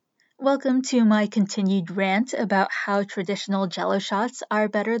Welcome to my continued rant about how traditional jello shots are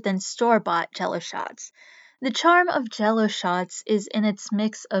better than store bought jello shots. The charm of jello shots is in its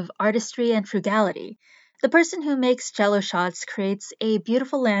mix of artistry and frugality. The person who makes jello shots creates a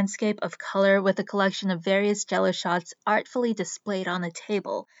beautiful landscape of color with a collection of various jello shots artfully displayed on a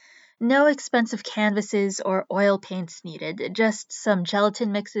table. No expensive canvases or oil paints needed, just some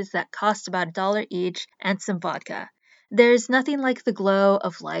gelatin mixes that cost about $1 each and some vodka. There's nothing like the glow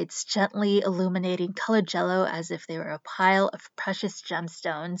of lights gently illuminating colored jello as if they were a pile of precious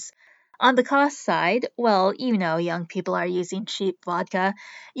gemstones. On the cost side, well, young people are using cheap vodka.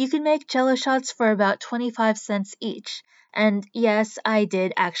 You can make jello shots for about 25 cents each. And yes, I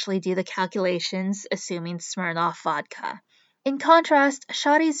did actually do the calculations, assuming Smirnoff vodka. In contrast,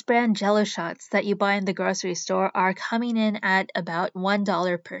 Shotty's brand jello shots that you buy in the grocery store are coming in at about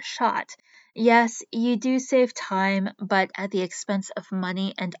 $1 per shot. Yes, you do save time, but at the expense of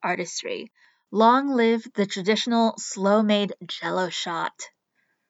money and artistry. Long live the traditional slow made jello shot.